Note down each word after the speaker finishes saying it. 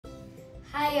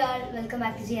Hi all, welcome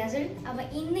back to Jiazul. അപ്പോൾ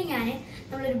ഇന്ന് ഞാൻ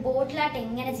നമ്മളൊരു ബോട്ടിൽ ആർട്ട്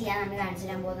എങ്ങനെ ചെയ്യാനാണ് കാണിച്ചു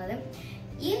തരാൻ പോകുന്നത്.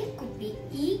 ഈ കുപ്പി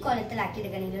ഈ കൊലത്തിലാക്കി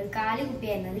എടുക്കണമെങ്കിൽ ഒരു കാലി കുപ്പി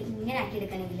ആയിരുന്നത് ഇങ്ങനെ ആക്കി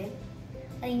എടുക്കണമെങ്കിൽ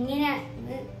അത് ഇങ്ങനെ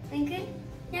നിങ്ങൾക്ക്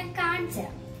ഞാൻ കാണിച്ചു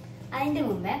തരാം. അതിൻ്റെ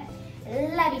മുമ്പേ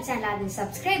എല്ലാവരും ഈ ചാനൽ ആദ്യം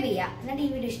സബ്സ്ക്രൈബ് ചെയ്യുക, എന്നിട്ട്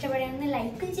ഈ വീഡിയോ ഇഷ്ടപ്പെടുക ഒന്ന്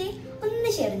ലൈക്കും ചെയ്യും,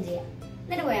 ഒന്ന് ഷെയറും ചെയ്യുക,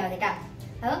 എന്നിട്ട് പോയാൽ മതി കേട്ടോ.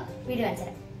 അപ്പോൾ വീഡിയോ കാണിച്ചു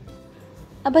തരാം.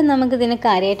 അപ്പം നമുക്കിതിന്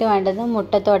കാര്യമായിട്ട് വേണ്ടത്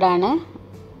മുട്ടത്തോടാണ്.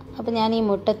 അപ്പോൾ ഞാൻ ഈ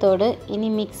മുട്ടത്തോട് ഇനി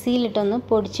മിക്സിയിലിട്ടൊന്ന്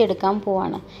പൊടിച്ചെടുക്കാൻ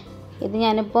പോവാണ്. ഇത്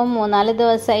ഞാനിപ്പോൾ 3-4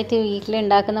 ദിവസമായിട്ട്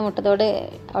വീട്ടിലുണ്ടാക്കുന്ന മുട്ടത്തോട്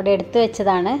അവിടെ എടുത്തു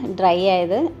വെച്ചതാണ്, ഡ്രൈ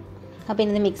ആയത്. അപ്പോൾ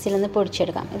ഇനി ഇത് മിക്സിയിലൊന്ന്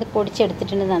പൊടിച്ചെടുക്കാം. ഇത്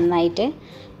പൊടിച്ചെടുത്തിട്ടുണ്ട് നന്നായിട്ട്.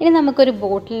 ഇനി നമുക്കൊരു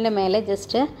ബോട്ടിലിൻ്റെ മേലെ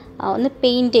ജസ്റ്റ് ഒന്ന്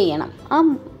പെയിൻറ്റ് ചെയ്യണം. ആ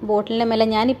ബോട്ടിലിൻ്റെ മേലെ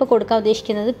ഞാനിപ്പോൾ കൊടുക്കാൻ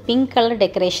ഉദ്ദേശിക്കുന്നത് പിങ്ക് കളർ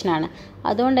ഡെക്കറേഷനാണ്.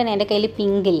 അതുകൊണ്ട് തന്നെ എൻ്റെ കയ്യിൽ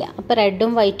പിങ്ക് ഇല്ല. അപ്പോൾ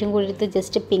റെഡും വൈറ്റും കൂടി എടുത്ത്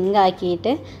ജസ്റ്റ് പിങ്ക്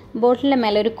ആക്കിയിട്ട് ബോട്ടിലിൻ്റെ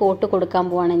മേലെ ഒരു കോട്ട് കൊടുക്കാൻ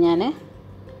പോവാണ് ഞാൻ.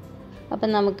 അപ്പം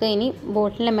നമുക്ക് ഇനി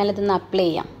ബോട്ടിലിൻ്റെ മേലെ ഇതൊന്ന് അപ്ലൈ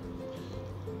ചെയ്യാം.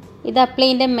 ഇത് അപ്ലൈ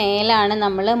ചെയ്തതിൻ്റെ മേലാണ്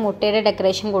നമ്മൾ മുട്ടയുടെ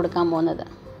ഡെക്കറേഷൻ കൊടുക്കാൻ പോകുന്നത്.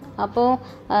 അപ്പോൾ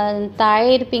താഴെ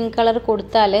ഒരു പിങ്ക് കളർ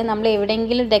കൊടുത്താൽ നമ്മൾ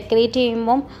എവിടെയെങ്കിലും ഡെക്കറേറ്റ്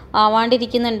ചെയ്യുമ്പം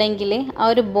ആവാണ്ടിരിക്കുന്നുണ്ടെങ്കിൽ ആ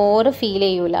ഒരു ബോറ് ഫീൽ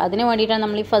ചെയ്യൂല. അതിന് വേണ്ടിയിട്ടാണ്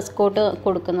നമ്മൾ ഈ ഫസ്റ്റ് കോട്ട്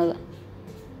കൊടുക്കുന്നത്.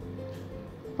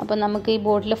 അപ്പോൾ നമുക്ക് ഈ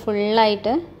ബോട്ടിൽ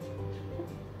ഫുള്ളായിട്ട്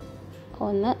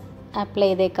ഒന്ന് അപ്ലൈ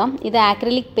ചെയ്തേക്കാം. ഇത്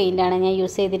ആക്രിലിക് പെയിൻ്റാണ് ഞാൻ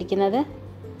യൂസ് ചെയ്തിരിക്കുന്നത്.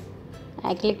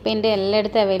 ആക്രിലിക് പെയിൻറ്റ്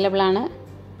എല്ലായിടത്തും അവൈലബിൾ ആണ്.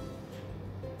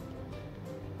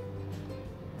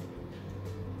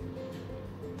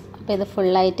 അപ്പോൾ ഇത്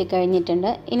ഫുള്ളായിട്ട് കഴിഞ്ഞിട്ടുണ്ട്.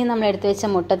 ഇനി നമ്മൾ എടുത്തു വെച്ച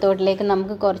മുട്ടത്തോട്ടിലേക്ക്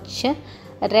നമുക്ക് കുറച്ച്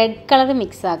റെഡ് കളർ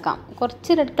മിക്സ് ആക്കാം.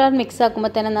 കുറച്ച് റെഡ് കളർ മിക്സ്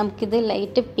ആക്കുമ്പോൾ തന്നെ നമുക്കിത്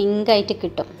ലൈറ്റ് പിങ്ക് ആയിട്ട്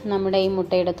കിട്ടും നമ്മുടെ ഈ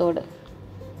മുട്ടയുടെ തോട്.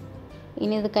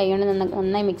 ഇനി ഇത് കൈകൊണ്ട്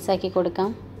നന്നായി മിക്സാക്കി കൊടുക്കാം.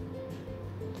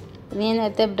 ഇത് ഞാൻ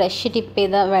നേരത്തെ ബ്രഷ് ടിപ്പ്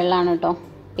ചെയ്ത വെള്ളമാണ് കേട്ടോ,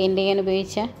 പെയിൻറ്റ് ചെയ്യാൻ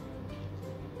ഉപയോഗിച്ച.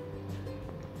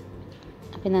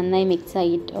 അപ്പോൾ നന്നായി മിക്സ്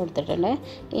ആയിട്ട് കൊടുത്തിട്ടുണ്ട്.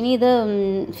 ഇനി ഇത്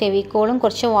ഫെവിക്കോളും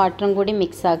കുറച്ച് വാട്ടറും കൂടി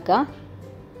മിക്സ് ആക്കുക.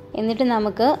 എന്നിട്ട്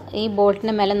നമുക്ക് ഈ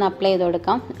ബോട്ടിൻ്റെ മേലെ ഒന്ന് അപ്ലൈ ചെയ്ത്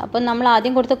കൊടുക്കാം. അപ്പോൾ നമ്മൾ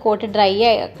ആദ്യം കൊടുത്ത കോട്ട് ഡ്രൈ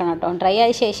ആക്കണം കേട്ടോ. ഡ്രൈ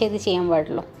ആയ ശേഷം ഇത് ചെയ്യാൻ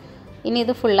പാടുള്ളൂ. ഇനി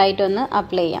ഇത് ഫുള്ളായിട്ടൊന്ന്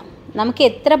അപ്ലൈ ചെയ്യാം. നമുക്ക്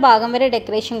എത്ര ഭാഗം വരെ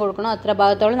ഡെക്കറേഷൻ കൊടുക്കണോ അത്ര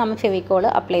ഭാഗത്തോളം നമ്മൾ ഫെവിക്കോൾ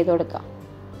അപ്ലൈ ചെയ്ത് കൊടുക്കാം.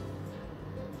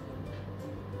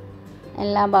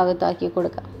 എല്ലാ ഭാഗത്തും ആക്കി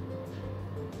കൊടുക്കാം.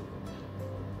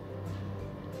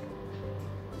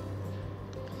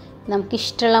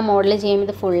 നമുക്കിഷ്ടമുള്ള മോഡൽ ചെയ്യുമ്പോൾ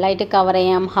ഇത് ഫുള്ളായിട്ട് കവർ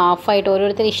ചെയ്യാം, ഹാഫായിട്ട്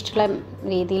ഓരോരുത്തർ ഇഷ്ടമുള്ള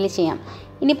രീതിയിൽ ചെയ്യാം.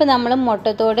 ഇനിയിപ്പോൾ നമ്മൾ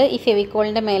മുട്ടത്തോട് ഈ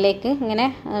ഫെവിക്കോളിൻ്റെ മേലേക്ക് ഇങ്ങനെ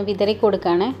വിതറി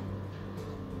കൊടുക്കുകയാണ്.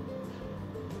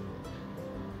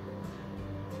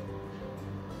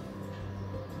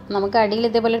 നമുക്ക് അടിയിൽ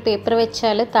ഇതേപോലെ പേപ്പർ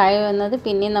വെച്ചാൽ താഴെ വന്നത്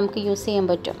പിന്നെയും നമുക്ക് യൂസ് ചെയ്യാൻ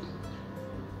പറ്റും.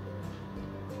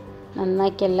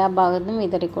 നന്നാക്കി എല്ലാ ഭാഗത്തും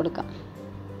വിതറി കൊടുക്കാം.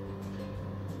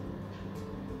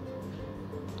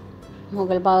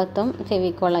 മുകൾ ഭാഗത്തും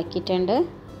ഫെവിക്കോൾ ആക്കിയിട്ടുണ്ട്.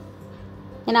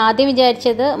 ഞാൻ ആദ്യം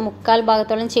വിചാരിച്ചത് 3/4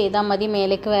 ഭാഗത്തോളം ചെയ്താൽ മതി,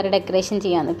 മേലേക്ക് വേറെ ഡെക്കറേഷൻ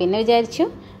ചെയ്യാമെന്ന്. പിന്നെ വിചാരിച്ചു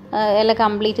എല്ലാം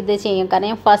കംപ്ലീറ്റ് ഇത് ചെയ്യും, കാരണം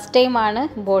ഞാൻ ഫസ്റ്റ് ടൈമാണ്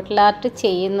ബോട്ടിൽ ആർട്ട്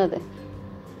ചെയ്യുന്നത്.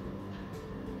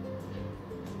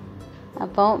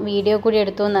 അപ്പോൾ വീഡിയോ കൂടി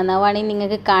എടുത്തു, നന്നാവാണെങ്കിൽ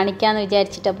നിങ്ങൾക്ക് കാണിക്കാമെന്ന്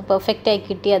വിചാരിച്ചിട്ട്. അപ്പോൾ പെർഫെക്റ്റായി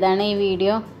കിട്ടി. അതാണ് ഈ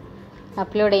വീഡിയോ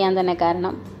അപ്ലോഡ് ചെയ്യാൻ തന്നെ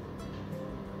കാരണം.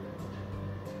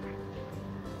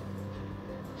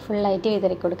 ഫുള്ളായിട്ട്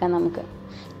വിതറി കൊടുക്കാം നമുക്ക്.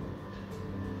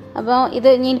 അപ്പോൾ ഇത്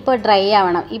ഇനിയിപ്പോൾ ഡ്രൈ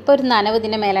ആവണം. ഇപ്പോൾ ഒരു നനവ്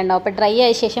ഇതിൻ്റെ മേലെ ഉണ്ടാവും. അപ്പോൾ ഡ്രൈ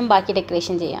ആയ ശേഷം ബാക്കി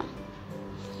ഡെക്കറേഷൻ ചെയ്യാം.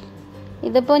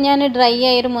 ഇതിപ്പോൾ ഞാൻ ഡ്രൈ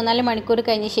ആയ ഒരു 3-4 മണിക്കൂർ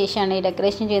കഴിഞ്ഞ ശേഷമാണ് ഈ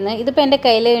ഡെക്കറേഷൻ ചെയ്യുന്നത്. ഇതിപ്പോൾ എൻ്റെ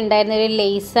കയ്യിൽ ഉണ്ടായിരുന്ന ഒരു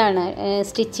ലേസാണ്,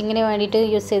 സ്റ്റിച്ചിങ്ങിന് വേണ്ടിയിട്ട്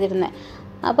യൂസ് ചെയ്തിരുന്നത്.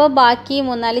 അപ്പോൾ ബാക്കി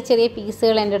 3-4 ചെറിയ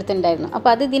പീസുകൾ എൻ്റെ അടുത്ത് ഉണ്ടായിരുന്നു.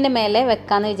 അപ്പോൾ അത് ഇതിൻ്റെ മേലെ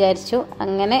വെക്കാമെന്ന് വിചാരിച്ചു.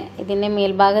 അങ്ങനെ ഇതിൻ്റെ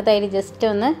മേൽഭാഗത്തായിട്ട്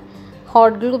ജസ്റ്റ് ഒന്ന്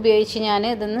ഹോട്ട് ഗ്ലൂ ഉപയോഗിച്ച്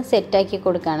ഞാൻ ഇതൊന്ന് സെറ്റാക്കി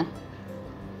കൊടുക്കുകയാണ്.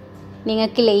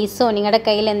 നിങ്ങൾക്ക് ലേസോ നിങ്ങളുടെ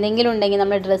കയ്യിൽ എന്തെങ്കിലും ഉണ്ടെങ്കിൽ,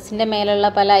 നമ്മൾ ഡ്രസ്സിൻ്റെ മേലുള്ള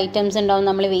പല ഐറ്റംസ് ഉണ്ടാവും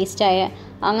നമ്മൾ വേസ്റ്റായ,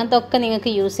 അങ്ങനത്തെ ഒക്കെ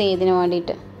നിങ്ങൾക്ക് യൂസ് ചെയ്യും ഇതിന്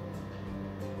വേണ്ടിയിട്ട്.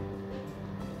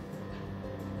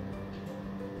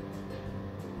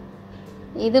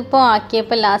 ഇതിപ്പോൾ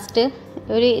ആക്കിയപ്പോൾ ലാസ്റ്റ്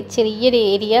ഒരു ചെറിയൊരു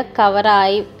ഏരിയ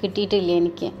കവറായി കിട്ടിയിട്ടില്ല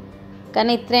എനിക്ക്,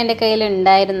 കാരണം ഇത്ര എൻ്റെ കയ്യിൽ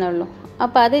ഉണ്ടായിരുന്നുള്ളൂ.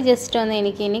 അപ്പോൾ അത് ജസ്റ്റ് ഒന്ന്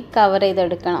എനിക്കിനി കവർ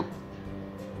ചെയ്തെടുക്കണം.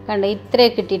 കണ്ടോ,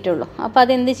 ഇത്രയേ കിട്ടിയിട്ടുള്ളൂ. അപ്പോൾ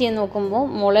അതെന്ത് ചെയ്യാൻ നോക്കുമ്പോൾ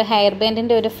മോള് ഹെയർ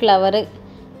ബാൻഡിൻ്റെ ഒരു ഫ്ലവർ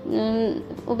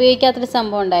ഉപയോഗിക്കാത്തൊരു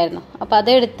സംഭവം ഉണ്ടായിരുന്നു. അപ്പോൾ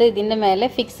അതെടുത്ത് ഇതിൻ്റെ മേലെ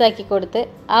ഫിക്സ് ആക്കി കൊടുത്ത്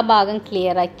ആ ഭാഗം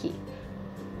ക്ലിയർ ആക്കി.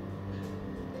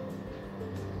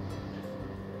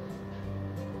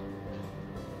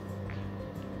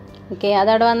 ഓക്കെ,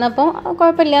 അതവിടെ വന്നപ്പോൾ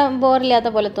കുഴപ്പമില്ല,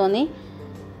 ബോറില്ലാത്ത പോലെ തോന്നി.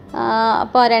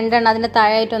 അപ്പോൾ 2 എണ്ണം അതിൻ്റെ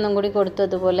താഴെയായിട്ടൊന്നും കൂടി കൊടുത്തു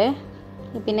അതുപോലെ.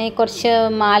 പിന്നെ കുറച്ച്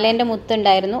മാലേൻ്റെ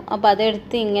മുത്തുണ്ടായിരുന്നു. അപ്പോൾ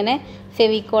അതെടുത്ത് ഇങ്ങനെ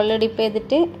ഫെവിക്കോൾ ഡിപ്പ്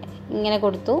ചെയ്തിട്ട് ഇങ്ങനെ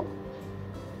കൊടുത്തു.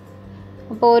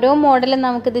 അപ്പോൾ ഓരോ മോഡലും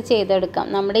നമുക്കിത് ചെയ്തെടുക്കാം,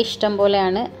 നമ്മുടെ ഇഷ്ടം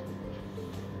പോലെയാണ്.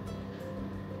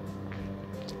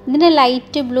 ഇതിൻ്റെ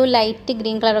ലൈറ്റ് ബ്ലൂ, ലൈറ്റ്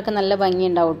ഗ്രീൻ കളറൊക്കെ നല്ല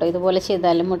ഭംഗിയുണ്ടാവും കേട്ടോ ഇതുപോലെ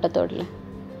ചെയ്താലും മുട്ടത്തോടിൽ.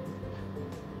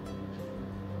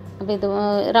 അപ്പോൾ ഇത്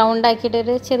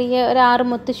റൗണ്ടാക്കിയിട്ടൊരു ചെറിയ ഒരു 6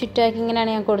 മുത്ത് ചുറ്റാക്കി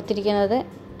ഇങ്ങനെയാണ് ഞാൻ കൊടുത്തിരിക്കുന്നത്.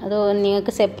 അത്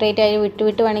നിങ്ങൾക്ക് സെപ്പറേറ്റ് ആയി വിട്ട്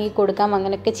വിട്ട് വേണമെങ്കിൽ കൊടുക്കാം,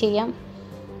 അങ്ങനെയൊക്കെ ചെയ്യാം.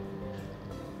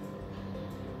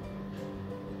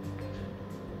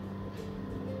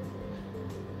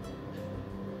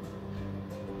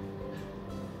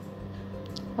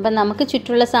 അപ്പം നമുക്ക്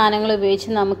ചുറ്റുമുള്ള സാധനങ്ങൾ ഉപയോഗിച്ച്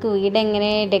നമുക്ക് വീട് എങ്ങനെ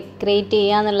ഡെക്കറേറ്റ്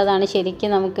ചെയ്യുക എന്നുള്ളതാണ്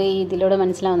ശരിക്കും നമുക്ക് ഇതിലൂടെ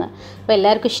മനസ്സിലാവുന്നത്. അപ്പോൾ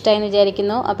എല്ലാവർക്കും ഇഷ്ടമായെന്ന്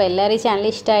വിചാരിക്കുന്നു. അപ്പോൾ എല്ലാവരും ഈ ചാനൽ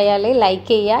ഇഷ്ടമായാൽ ലൈക്ക്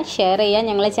ചെയ്യുക, ഷെയർ ചെയ്യുക,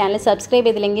 ഞങ്ങളെ ചാനൽ സബ്സ്ക്രൈബ്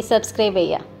ചെയ്തില്ലെങ്കിൽ സബ്സ്ക്രൈബ്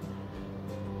ചെയ്യുക.